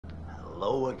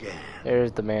Hello again.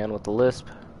 There's the man with the lisp.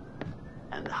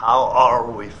 And how are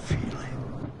we feeling?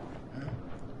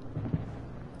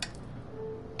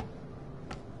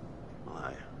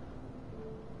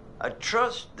 I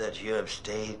trust that you have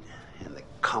stayed in the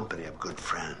company of good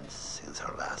friends since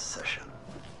our last session.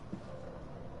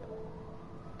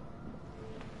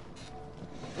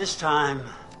 This time,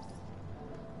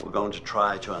 we're going to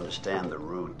try to understand the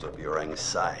root of your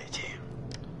anxiety.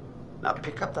 Now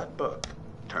pick up that book,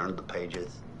 turn the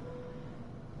pages.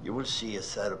 You will see a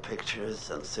set of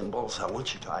pictures and symbols. I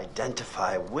want you to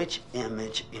identify which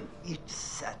image in each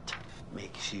set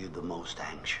makes you the most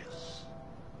anxious.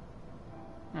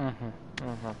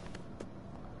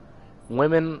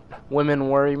 Women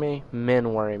worry me,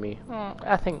 men worry me.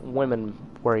 I think women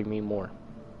worry me more.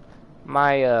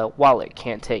 My wallet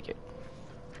can't take it.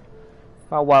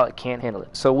 My wallet can't handle it.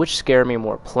 So which scare me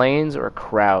more, planes or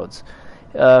crowds?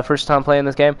 First time playing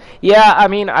this game? Yeah, I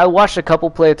mean, I watched a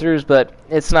couple playthroughs, but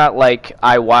it's not like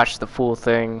I watched the full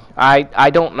thing. I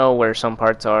don't know where some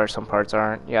parts are, some parts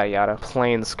aren't, yada yada.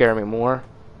 Planes scare me more.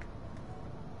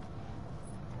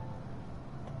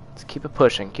 Let's keep it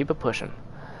pushing, keep it pushing.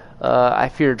 I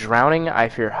fear drowning, I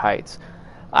fear heights.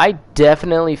 I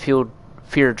definitely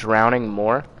fear drowning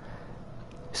more.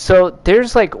 So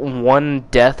there's like one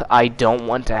death I don't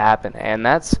want to happen, and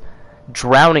that's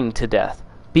drowning to death.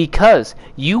 Because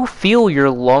you feel your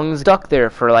lungs stuck there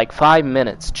for like 5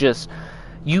 minutes. Just,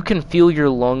 you can feel your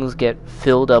lungs get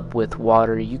filled up with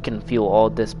water. You can feel all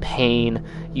this pain.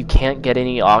 You can't get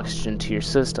any oxygen to your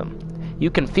system.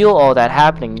 You can feel all that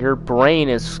happening. Your brain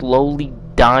is slowly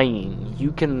dying.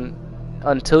 You can,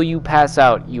 until you pass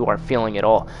out, you are feeling it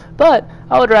all. But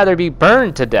I would rather be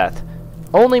burned to death.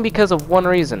 Only because of one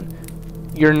reason.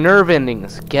 Your nerve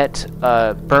endings get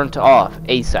burnt off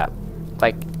ASAP.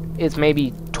 Like, it's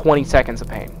maybe 20 seconds of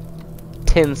pain,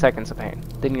 10 seconds of pain,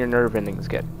 then your nerve endings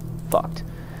get fucked.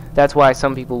 That's why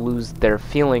some people lose their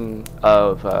feeling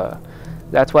of,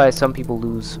 that's why some people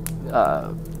lose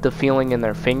the feeling in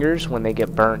their fingers when they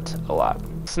get burnt a lot.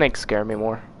 Snakes scare me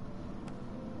more.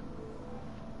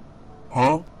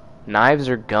 Huh? Knives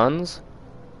or guns?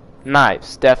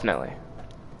 Knives, definitely.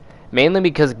 Mainly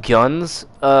because guns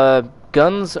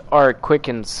are quick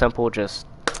and simple, just,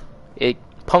 it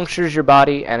punctures your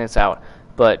body and it's out.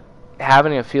 But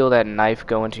having to feel that knife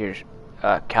go into your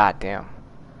goddamn.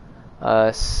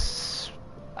 I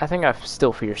think I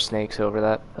still fear snakes over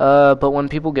that. But when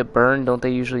people get burned, don't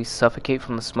they usually suffocate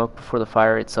from the smoke before the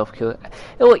fire itself kills?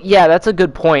 Well, yeah, that's a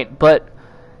good point. But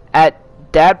at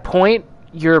that point,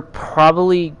 you're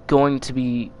probably going to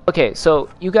be okay. So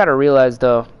you got to realize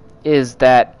though, is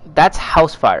that that's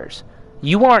house fires.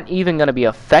 You aren't even going to be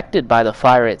affected by the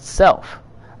fire itself.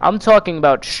 I'm talking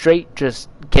about straight just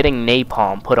getting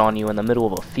napalm put on you in the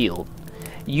middle of a field.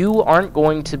 You aren't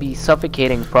going to be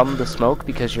suffocating from the smoke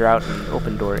because you're out in an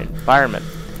open door environment.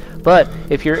 But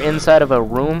if you're inside of a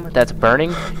room that's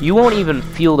burning, you won't even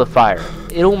feel the fire.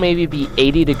 It'll maybe be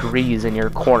 80 degrees in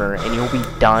your corner and you'll be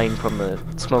dying from the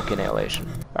smoke inhalation.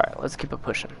 Alright, let's keep it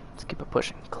pushing. Let's keep it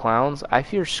pushing. Clowns? I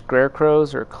fear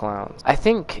scarecrows or clowns. I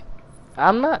don't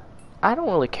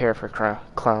really care for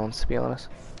clowns, to be honest.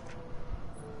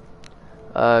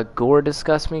 Gore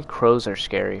disgusts me. Crows are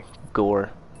scary.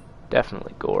 Gore.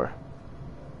 Definitely gore.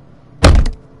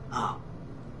 Oh.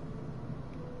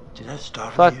 Did I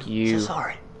startle Fuck you? you. So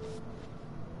sorry.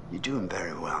 You're doing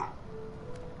very well.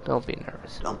 Don't be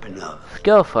nervous. Don't be nervous.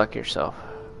 Go fuck yourself.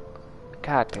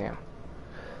 God damn.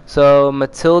 So,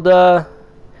 Matilda,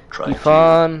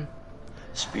 Yvonne,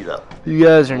 speed up. you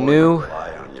guys are The more new you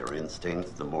rely on your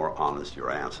instincts, the more honest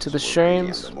your answers to the will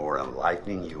streams. be, and the more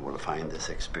enlightening you will find this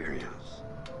experience.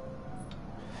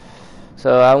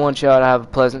 So I want y'all to have a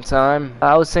pleasant time.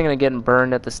 I was thinking of getting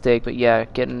burned at the stake, but yeah,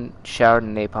 getting showered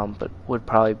in napalm but would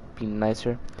probably be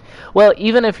nicer. Well,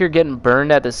 even if you're getting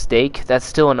burned at the stake, that's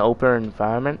still an open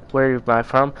environment. Where am I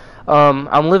from?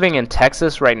 I'm living in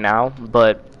Texas right now,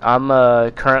 but I'm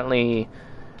currently...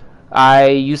 I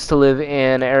used to live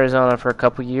in Arizona for a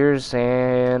couple years,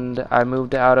 and I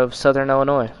moved out of Southern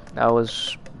Illinois. I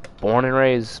was born and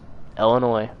raised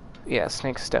Illinois. Yeah,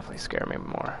 snakes definitely scare me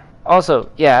more. Also,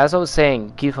 yeah, as I was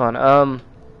saying, Gifon,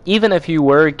 even if you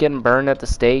were getting burned at the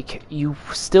stake, you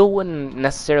still wouldn't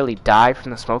necessarily die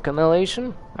from the smoke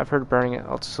inhalation. I've heard burning it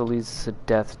also leads to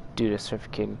death due to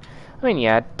suffocating. I mean,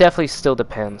 yeah, it definitely still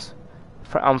depends.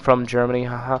 I'm from Germany,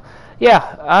 haha.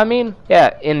 Yeah, I mean,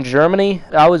 yeah, in Germany,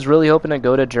 I was really hoping to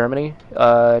go to Germany,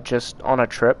 just on a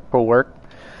trip for work.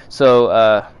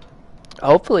 So,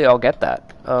 hopefully I'll get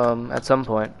that, at some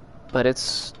point. But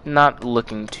it's not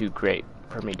looking too great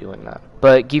for me doing that.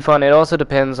 But Gifon, it also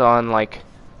depends on like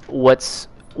what's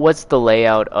what's the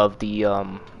layout of the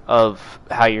of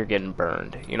how you're getting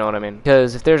burned. You know what I mean?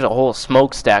 Because if there's a whole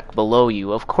smokestack below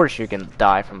you, of course you're gonna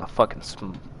die from the fucking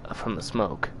from the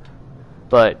smoke.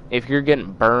 But if you're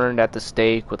getting burned at the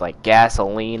stake with like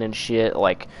gasoline and shit,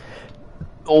 like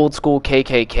old school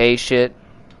KKK shit,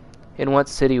 in what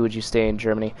city would you stay in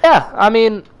Germany? Yeah, I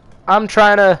mean, I'm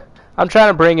trying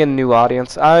to bring in a new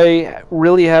audience. I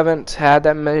really haven't had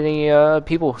that many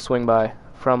people swing by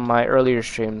from my earlier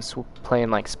streams playing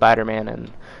like Spider-Man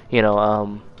and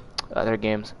other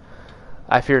games.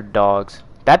 I fear dogs.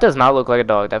 That does not look like a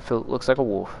dog. That looks like a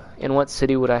wolf. In what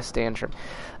city would I stay in Germany?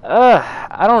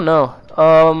 I don't know.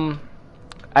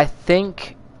 I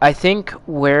think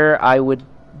where I would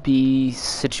be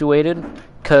situated,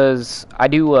 because I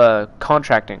do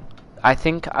contracting. I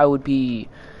think I would be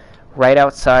right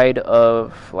outside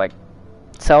of like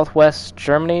southwest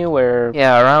Germany,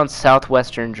 around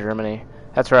southwestern Germany.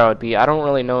 That's where I would be. I don't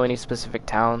really know any specific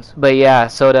towns, but yeah.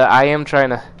 So I'm trying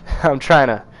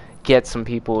to get some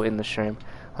people in the stream.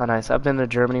 Oh, nice. I've been to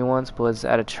Germany once, but was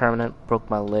at a tournament, broke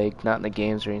my leg, not in the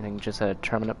games or anything, just at a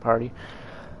tournament party.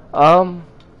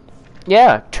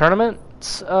 Yeah,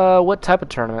 tournaments. What type of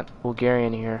tournament?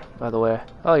 Bulgarian here, by the way.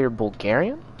 Oh, you're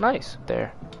Bulgarian? Nice.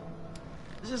 There.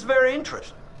 This is very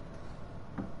interesting.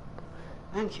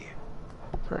 Thank you.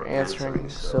 For answering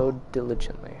so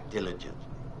diligently. Diligent.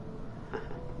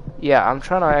 Yeah, I'm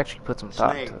trying to actually put some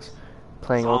thought into this.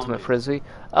 Playing Zombies. Ultimate Frisbee.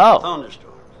 Oh! Thunderstorms.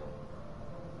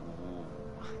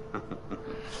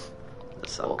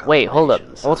 Wait, hold up.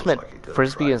 Sounds Ultimate like a good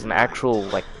Frisbee is an Friday actual,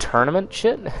 night. like, tournament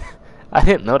shit? I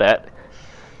didn't know that.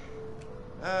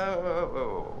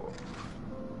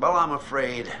 Well, I'm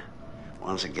afraid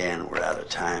once again we're out of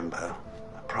time, but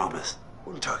I promise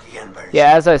we'll talk again very soon.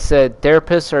 Yeah, as I said,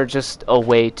 therapists are just a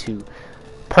way to...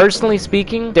 Personally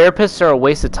speaking, therapists are a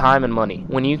waste of time and money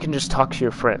when you can just talk to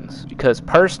your friends. Because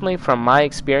personally, from my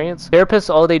experience,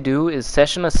 therapists, all they do is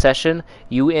session to session,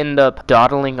 you end up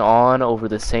dawdling on over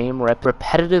the same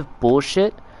repetitive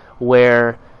bullshit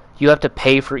where you have to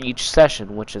pay for each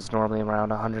session, which is normally around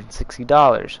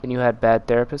 $160. And you had bad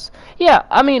therapists? Yeah,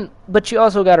 I mean, but you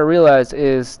also got to realize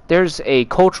is there's a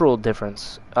cultural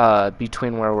difference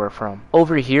between where we're from.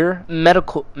 Over here,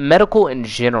 medical in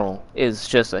general is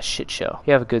just a shit show.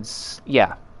 You have a good,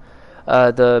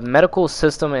 the medical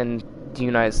system in the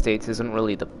United States isn't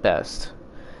really the best.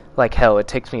 Like hell, it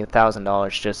takes me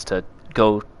 $1,000 just to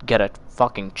go get a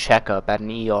fucking checkup at an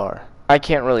ER. I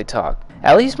can't really talk.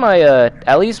 At least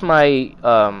my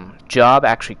job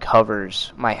actually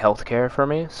covers my healthcare for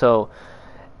me. So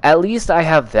at least I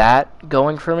have that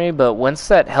going for me. But once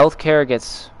that healthcare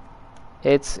gets,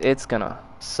 it's gonna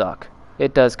suck.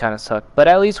 It does kind of suck. But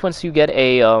at least once you get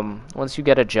a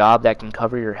job that can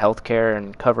cover your healthcare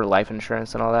and cover life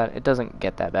insurance and all that, it doesn't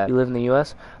get that bad. You live in the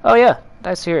U.S.? Oh yeah,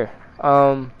 nice to hear.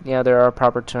 Yeah, there are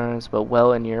proper tournaments, but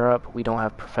in Europe, we don't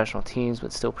have professional teams,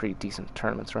 but still pretty decent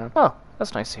tournaments around. Oh,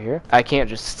 that's nice to hear. I can't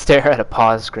just stare at a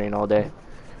pause screen all day.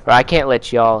 Or I can't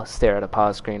let y'all stare at a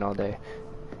pause screen all day.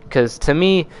 Because to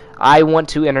me, I want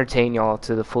to entertain y'all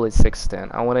to the fullest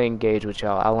extent. I want to engage with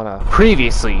y'all. I want to...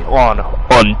 Previously on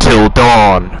Until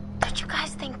Dawn. Don't you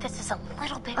guys think this is a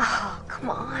little bit... Oh, come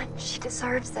on. She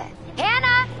deserves it.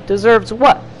 Hannah! Deserves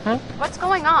what? Huh? What's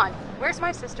going on? Where's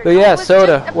my sister? But No, yeah, it was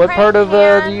Soda. just a What part of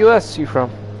prank, the man. U.S. you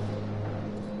from?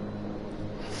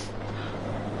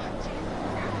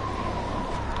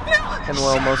 And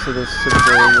well, most of this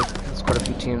typically there's quite a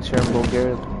few teams here in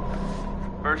Bulgaria.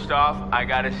 First off, I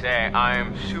gotta say, I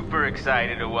am super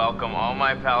excited to welcome all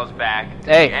my pals back to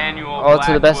Hey, the annual all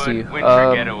to the best of Blackwood you.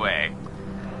 Winter Getaway.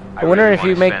 I wonder really if you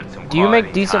wanna make... spend some Do you make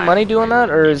quality decent time money doing that,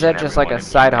 or with is each that and just every like a one of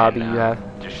side you hobby and, you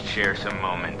have? Just share some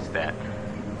moments that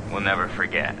we'll never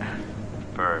forget.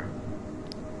 For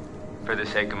the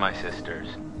sake of my sisters.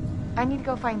 I need to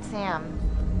go find Sam.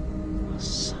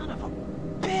 Son of a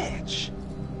bitch.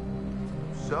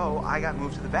 So I got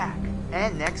moved to the back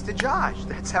and next to Josh.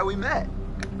 That's how we met.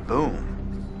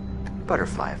 Boom.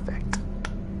 Butterfly effect.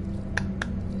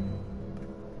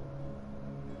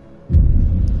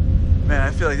 Man, I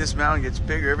feel like this mountain gets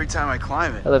bigger every time I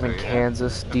climb it. I live in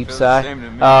Kansas, deep feels side. the same to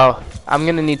me. Oh, I'm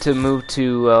gonna need to move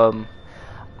to,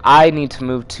 I need to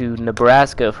move to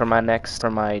Nebraska for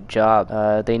my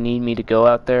job. They need me to go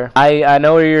out there. I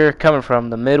know where you're coming from.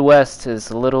 The Midwest is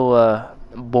a little,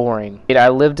 boring. I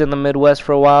lived in the Midwest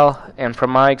for a while, and from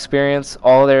my experience,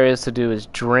 all there is to do is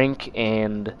drink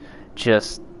and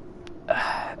just,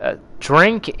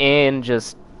 drink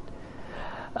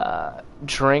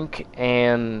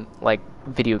and, like,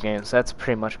 video games. That's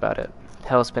pretty much about it.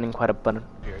 Hell, spending quite a bunch.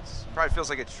 It probably feels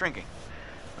like it's shrinking.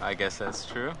 I guess that's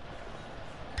true.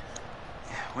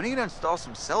 When are you gonna install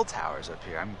some cell towers up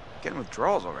here? I'm getting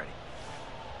withdrawals already.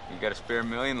 You got a spare $1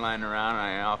 million lying around,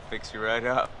 and I'll fix you right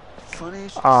up. Funny you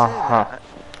should say Uh-huh. that.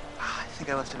 I think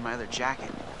I left it in my other jacket.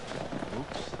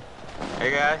 Oops.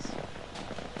 Hey guys,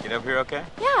 get up here okay?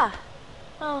 Yeah.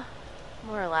 Well,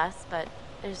 more or less, but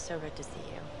it is so good to see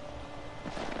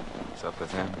you. What's up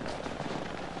with him?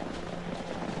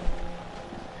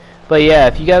 But yeah,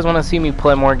 if you guys want to see me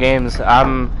play more games,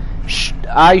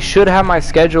 I should have my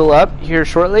schedule up here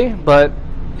shortly, but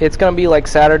it's gonna be like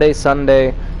Saturday,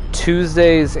 Sunday,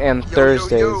 Tuesdays, and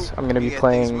Thursdays. I'm gonna be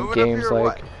playing games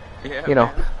like, Yeah, you know,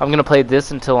 man. I'm gonna play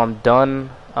this until I'm done.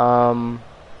 I'm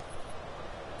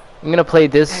gonna play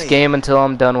this game until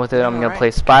I'm done with it. I'm gonna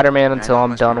play Spider-Man until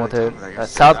I'm done with it.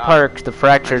 South Park, The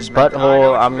Fractured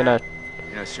Butthole. I'm gonna,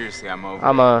 You know, seriously, I'm over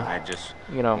I'm it. a- I just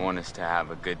you know, want us to have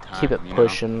a good time. keep it you know?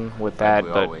 pushing with Like that, we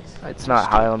but always it's not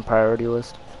high on priority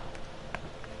list.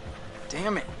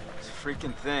 Damn it! It's a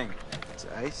freaking thing. It's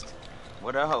iced.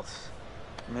 What else?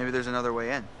 Maybe there's another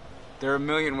way in. There are a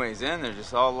million ways in. They're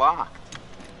just all locked.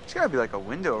 There's gotta be like a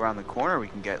window around the corner we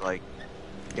can get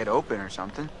open or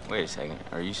something. Wait a second.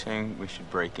 Are you saying we should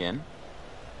break in?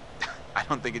 I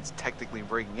don't think it's technically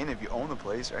breaking in if you own the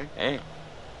place, right? Hey,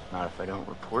 not if I don't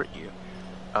report you.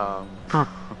 Um,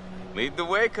 Lead the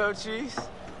way, coachies.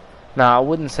 Nah, I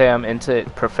wouldn't say I'm into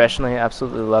it professionally. I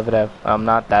absolutely love it. I'm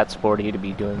not that sporty to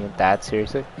be doing it that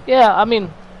seriously. Yeah, I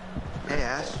mean, hey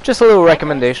Ash. just a little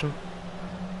recommendation.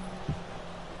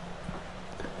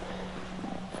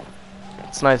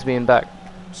 It's nice being back.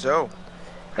 So,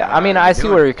 Yeah, I mean, I see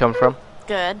where you come from.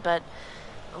 Good, but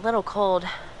a little cold.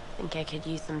 Think I could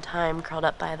use some time curled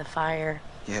up by the fire.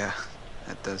 yeah,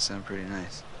 that does sound pretty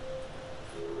nice.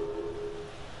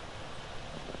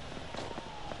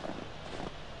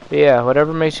 But yeah,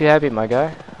 whatever makes you happy, my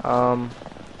guy.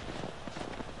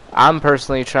 I'm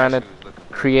personally trying to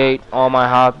create all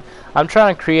my I'm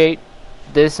trying to create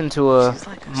this into a She's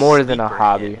like more than a sleeper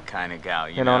hobby. hit kind of gal,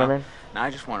 You know what I mean? Now I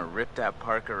just want to rip that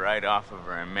Parker right off of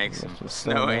her and make some some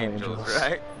snow snow angels, angels.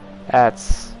 right?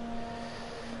 That's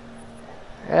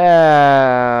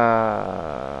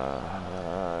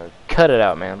cut it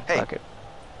out, man. Hey. Fuck it.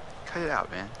 Cut it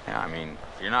out, man. Yeah, I mean,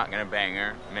 if you're not gonna bang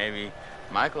her, maybe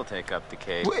Michael take up the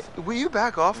case. Wait, will you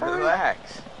back off already?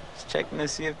 Relax. Just checking to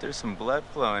see if there's some blood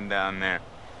flowing down there.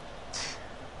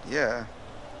 Yeah.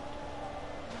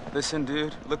 Listen,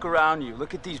 dude, look around you.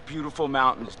 Look at these beautiful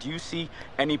mountains. Do you see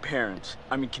any parents?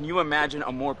 I mean, can you imagine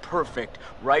a more perfect,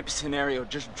 ripe scenario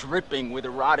just dripping with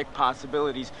erotic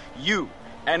possibilities? You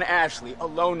and Ashley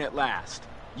alone at last.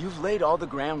 You've laid all the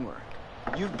groundwork.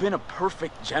 You've been a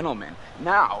perfect gentleman.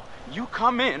 Now, you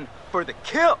come in for the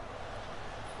kill.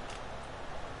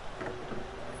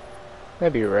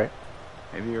 Maybe you're right.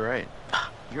 Maybe you're right.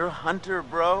 You're a hunter,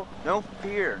 bro. No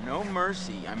fear, no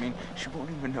mercy. I mean, she won't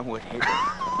even know what hit her.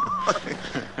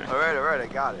 all right, I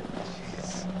got it.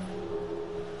 Jeez.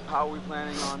 How are we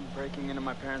planning on breaking into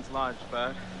my parents' lodge,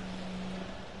 bud?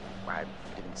 I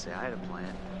didn't say I had a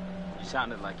plan. You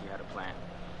sounded like you had a plan.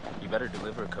 You better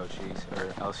deliver, coaches, or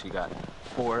else you got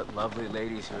 4 lovely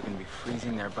ladies who are going to be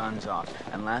freezing their buns off.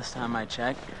 And last time I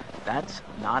checked, that's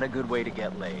not a good way to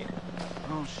get laid.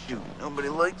 Oh shoot, nobody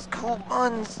likes cool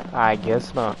buns. I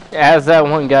guess not. As that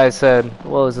one guy said,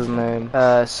 what was his name?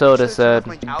 Soda said,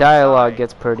 dialogue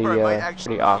gets pretty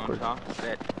awkward.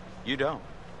 That you don't.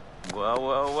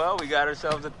 Well, we got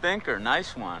ourselves a thinker.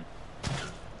 Nice one.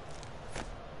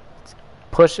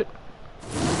 Push it.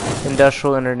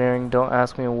 Industrial engineering, don't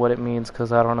ask me what it means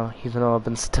because I don't know, even though I've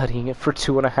been studying it for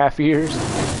 2.5 years.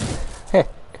 Heh,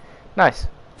 nice.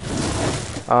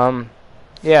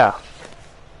 Yeah.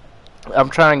 I'm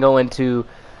trying to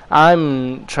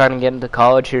get into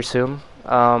college here soon.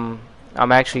 I'm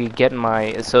actually getting my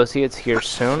associates here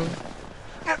soon.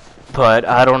 But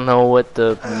I don't know what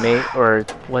the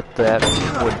what that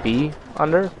would be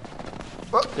under.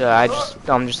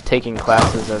 I'm just taking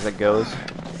classes as it goes.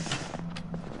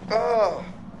 Oh,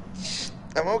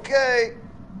 I'm okay.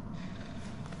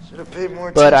 Should have paid more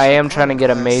attention. But I am trying to get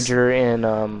a major in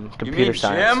computer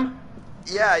science. Jim?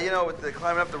 Yeah, you know, with the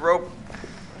climbing up the rope.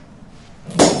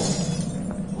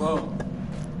 Whoa.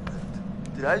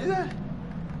 Did I do that?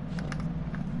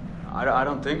 I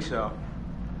don't think so.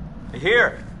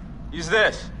 Here, use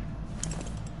this.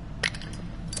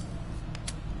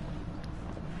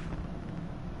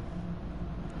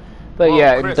 But Whoa,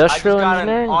 yeah, Chris, industrial I just got an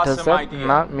engineering, does awesome that idea.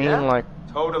 not mean Yeah? like,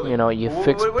 Totally. you know, you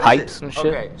fix what is pipes it? and shit?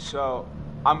 Okay, so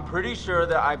I'm pretty sure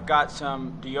that I've got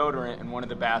some deodorant in one of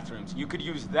the bathrooms. You could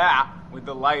use that with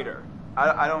the lighter.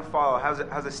 I don't follow. How's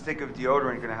a stick of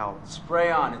deodorant gonna help?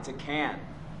 Spray on, it's a can.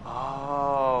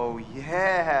 Oh,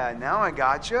 yeah. Now I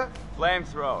gotcha.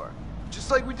 Flamethrower. Just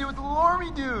like we did with the little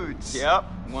army dudes. Yep,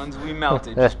 ones we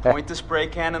melted. Just point the spray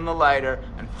can in the lighter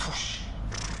and whoosh.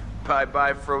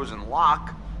 Bye-bye frozen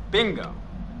lock. Bingo.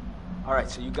 All right,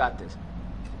 so you got this.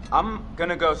 I'm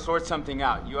gonna go sort something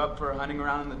out. You up for hunting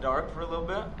around in the dark for a little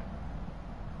bit?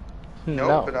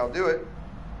 No, but I'll do it.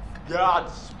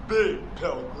 Godspeed,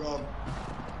 Pilgrim.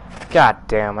 God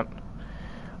damn it.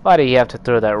 Why do you have to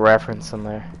throw that reference in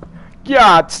there?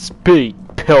 Godspeed,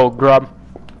 Pilgrim.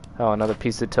 Oh, another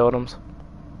piece of totems.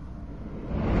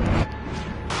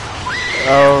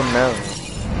 Oh no.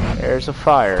 There's a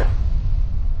fire.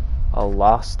 A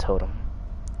lost totem.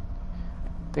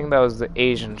 I think that was the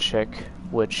Asian chick,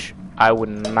 which I would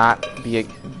not be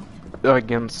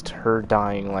against her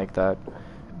dying like that.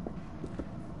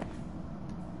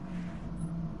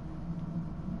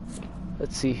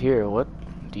 Let's see here, what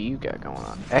do you got going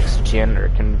on?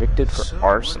 Ex-gender convicted for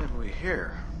arson. What did we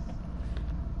hear?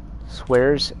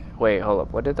 Swears. Wait, hold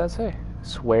up. What did that say?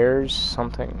 Swears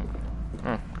something.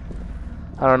 I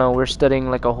don't know. We're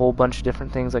studying like a whole bunch of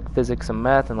different things, like physics and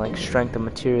math, and like strength of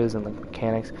materials and like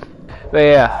mechanics. But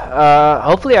yeah,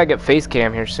 hopefully I get face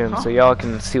cam here soon, so y'all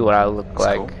can see what I look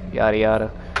like. Cool. Yada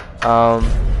yada.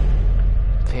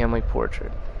 Family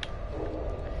portrait.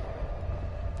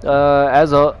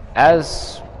 As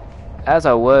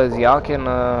I was, y'all can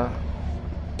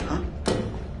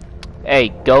Hey,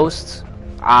 ghosts.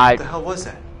 What the hell was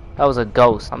that? That was a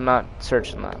ghost. I'm not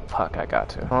searching that. Fuck, I got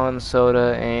to. On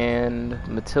Soda and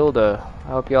Matilda. I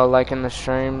hope y'all liking the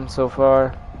stream so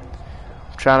far.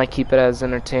 I'm trying to keep it as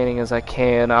entertaining as I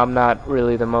can. I'm not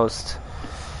really the most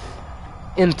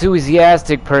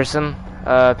enthusiastic person.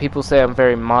 People say I'm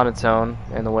very monotone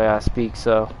in the way I speak,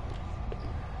 so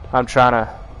I'm trying to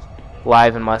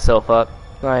liven myself up.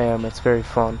 I am. It's very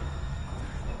fun.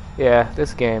 Yeah,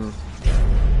 this game.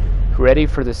 Ready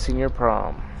for the senior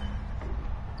prom.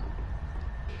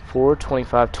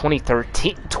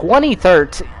 4/25/2013.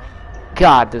 2013.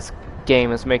 God, this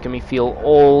game is making me feel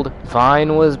old.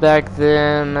 Vine was back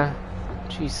then.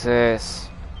 Jesus.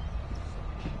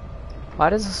 Why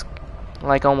does this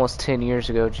like almost 10 years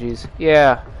ago? Jeez.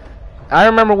 Yeah. I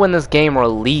remember when this game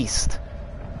released.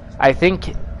 I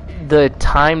think the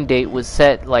time date was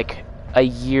set like a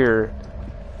year.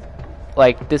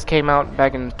 Like this came out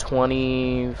back in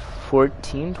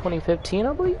 2014, 2015,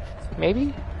 I believe.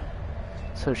 Maybe.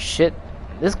 So shit,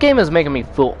 this game is making me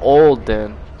feel old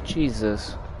then.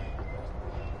 Jesus.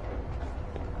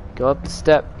 Go up the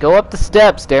step. Go up the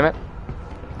steps, damn it.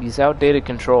 These outdated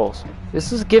controls.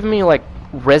 This is giving me like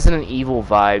Resident Evil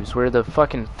vibes where the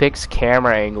fucking fixed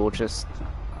camera angle just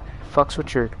fucks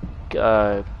with your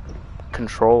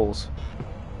controls.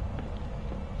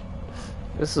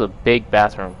 This is a big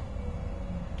bathroom.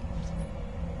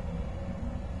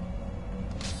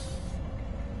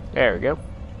 There we go.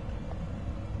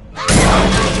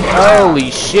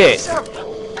 Holy shit!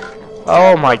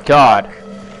 Oh my god!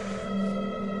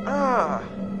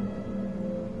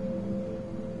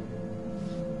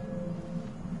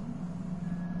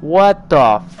 What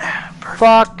the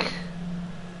fuck?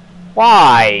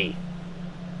 Why?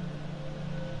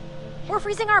 We're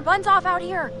freezing our buns off out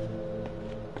here.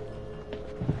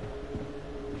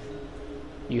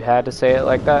 You had to say it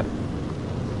like that?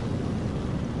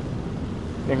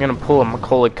 You're gonna pull a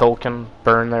Macaulay Culkin,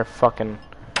 burn their fucking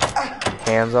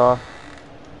hands off?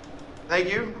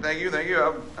 Thank you.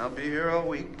 I'll be here all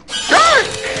week.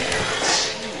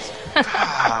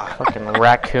 Fucking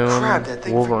raccoon, Crap, that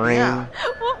thing Wolverine.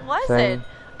 What was thing. it?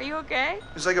 Are you okay?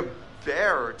 It was like a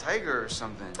bear or a tiger or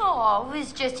something. Oh, it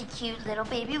was just a cute little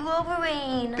baby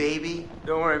Wolverine. Baby.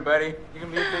 Don't worry, buddy. You're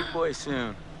gonna be a big boy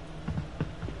soon.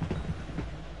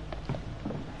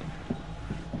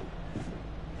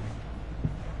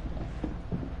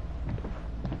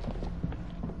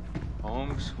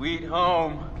 Home, sweet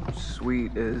home.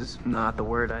 Sweet is not the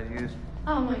word I'd use.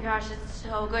 Oh my gosh, it's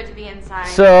so good to be inside.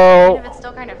 So, Even if it's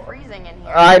still kind of freezing in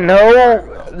here. I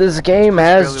know this game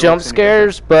has jump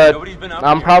scares, but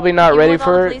I'm probably not ready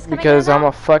for it because I'm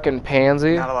a fucking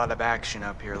pansy. Not a lot of action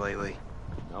up here lately.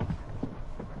 No.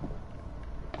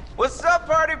 What's up,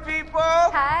 party people?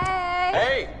 Hi.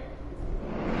 Hey.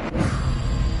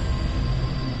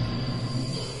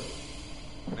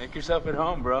 Make yourself at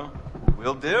home, bro.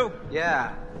 Will do.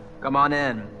 Yeah, come on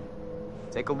in.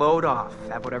 Take a load off.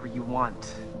 Have whatever you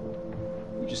want.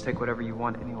 You just take whatever you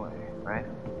want anyway, right?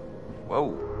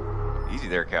 Whoa. Easy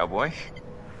there, cowboy.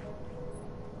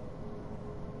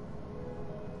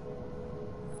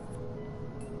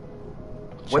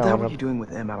 What the hell were you doing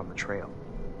with M out on the trail?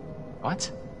 What?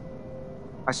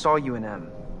 I saw you and M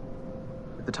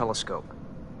with the telescope.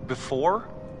 Before?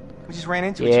 We just ran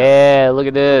into each other. Yeah, look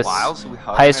at this. While, so we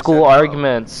hugged High and I school said, "Oh,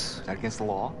 arguments. is that against the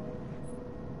law?"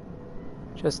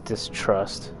 Just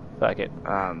distrust. Fuck it.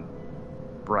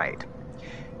 Right.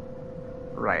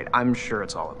 Right, I'm sure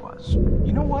it's all it was.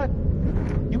 You know what?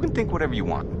 You can think whatever you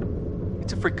want.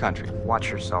 It's a free country. Watch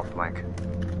yourself, Mike.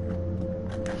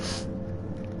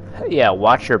 Yeah,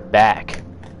 watch your back.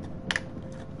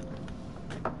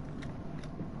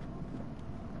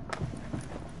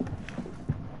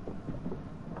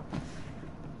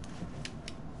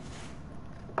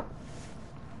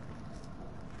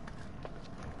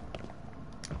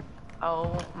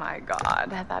 Oh my god,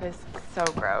 that is so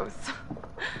gross.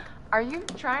 Are you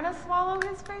trying to swallow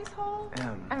his face whole?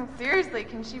 I mean, seriously,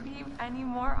 can she be any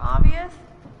more obvious?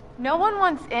 No one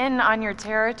wants in on your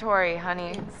territory,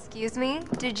 honey. Excuse me?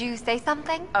 Did you say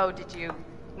something? Oh, did you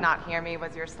not hear me?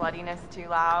 Was your sluttiness too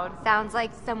loud? Sounds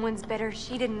like someone's bitter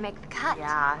she didn't make the cut.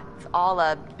 Yeah, it's all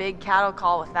a big cattle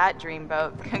call with that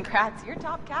dreamboat. Congrats, you're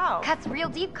top cow. Cuts real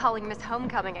deep calling Miss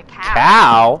Homecoming a cow.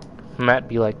 Cow? Might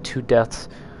be like 2 deaths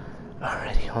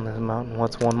already on this mountain.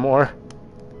 What's one more?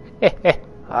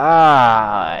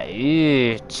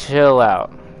 Chill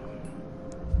out.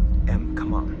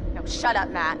 Come on. No, shut up,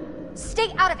 Matt.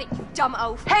 Stay out of it, you dumb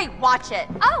oaf. Hey, watch it.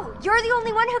 Oh, you're the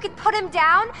only one who can put him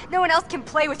down? No one else can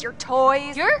play with your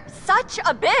toys? You're such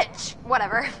a bitch.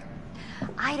 Whatever.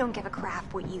 I don't give a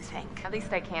crap what you think. At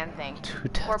least I can think. 2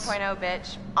 deaths. 4.0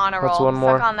 bitch, on a What's roll. one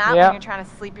more? Suck on that Yeah. when you're trying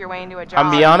to sleep your way into a job.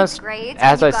 I'm be honest, Grades,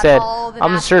 as and I you got said, all the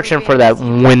I'm national searching for that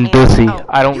advances win and- pussy. Oh,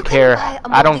 I don't you can care. buy a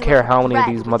I don't care how many of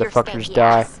multi-red these with your motherfuckers skanky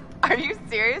die. ass. Are you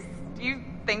serious? Do you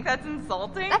think that's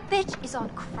insulting? That bitch is on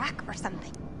crack or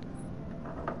something.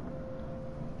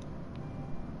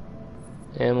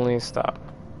 Emily, stop.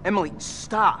 Emily,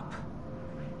 stop!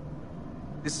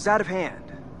 This is out of hand.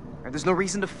 There's no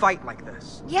reason to fight like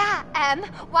this. Yeah, Em.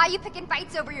 Why you picking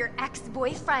fights over your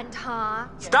ex-boyfriend, huh?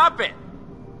 Stop it!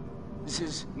 This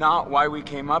is not why we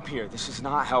came up here. This is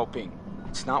not helping.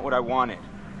 It's not what I wanted.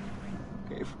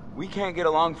 If we can't get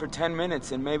along for 10 minutes,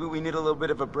 then maybe we need a little bit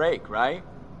of a break, right?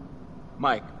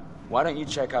 Mike, why don't you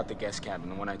check out the guest cabin,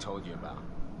 the one I told you about?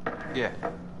 Yeah,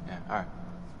 alright.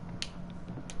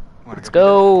 Let's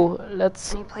go.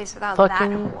 Let's Any place without that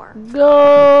fucking whore.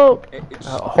 go. It's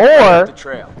Whore? the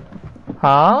trail.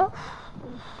 Huh?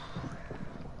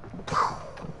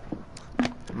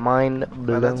 Mind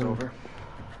Well, that's blown. over.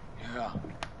 Yeah.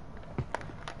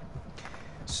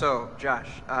 So, Josh,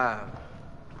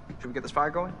 should we get this fire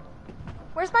going?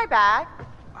 Where's my bag?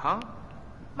 Huh?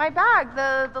 My bag,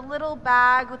 the little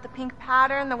bag with the pink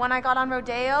pattern, the one I got on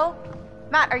Rodeo.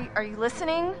 Matt, are you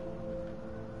listening?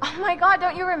 Oh my god,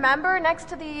 don't you remember? Next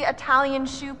to the Italian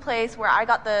shoe place where I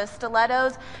got the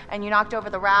stilettos and you knocked over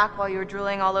the rack while you were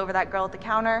drooling all over that girl at the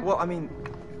counter? Well, I mean,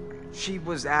 she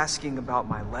was asking about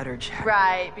my letter jacket.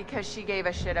 Right, because she gave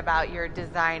a shit about your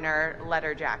designer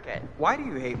letter jacket. Why do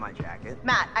you hate my jacket?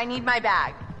 Matt, I need my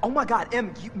bag. Oh my god,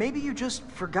 Em, maybe you just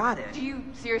forgot it. Do you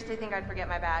seriously think I'd forget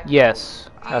my bag?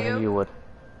 Yes, Do I think you? you would.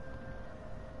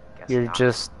 Guess You're not.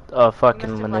 just a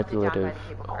fucking You must have left it down by manipulative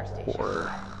the cable car station.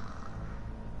 whore.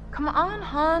 Come on,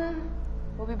 hon.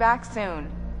 We'll be back soon.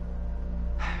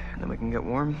 Then we can get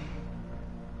warm.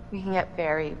 We can get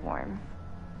very warm.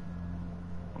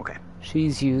 Okay.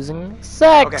 She's using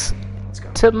sex Okay, let's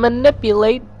go. to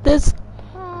manipulate this.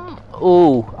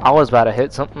 Ooh, I was about to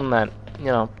hit something that, you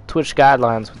know, Twitch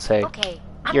guidelines would say. Okay,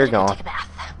 I'm You're gonna go gone. take a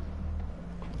bath.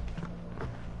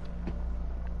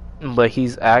 But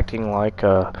he's acting like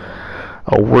a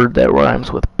word that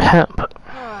rhymes with pimp.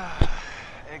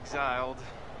 Exiled.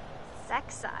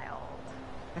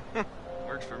 Sexiled.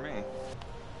 Works for me.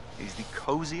 He's the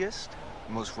coziest,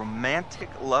 most romantic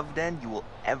love den you will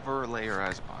ever lay your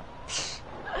eyes upon.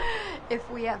 If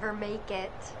we ever make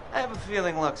it. I have a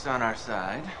feeling luck's on our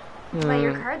side. Play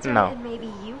your cards right no. and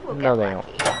maybe you will No, get they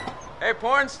lucky. Hey,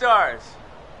 porn stars.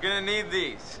 Gonna need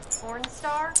these. Porn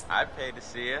star? I paid to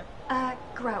see it.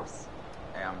 Gross.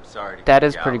 Hey, I'm sorry to That kick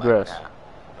is you out pretty like gross. that.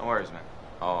 No worries, man.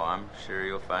 Oh, I'm sure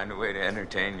you'll find a way to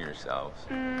entertain yourselves.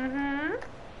 Mm-hmm.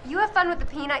 You have fun with the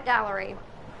peanut gallery.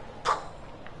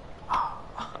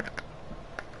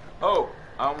 Oh,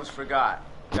 I almost forgot.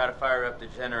 Gotta fire up the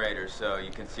generator so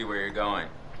you can see where you're going.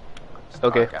 It's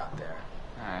Okay. dark out there.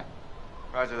 Alright.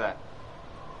 Roger that.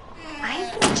 I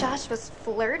think Josh was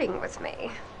flirting with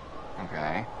me.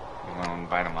 Okay. You want to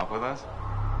invite him up with us?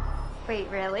 Wait,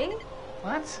 really?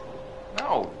 What?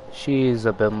 No. She's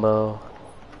a bimbo.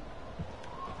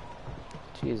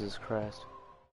 Jesus Christ.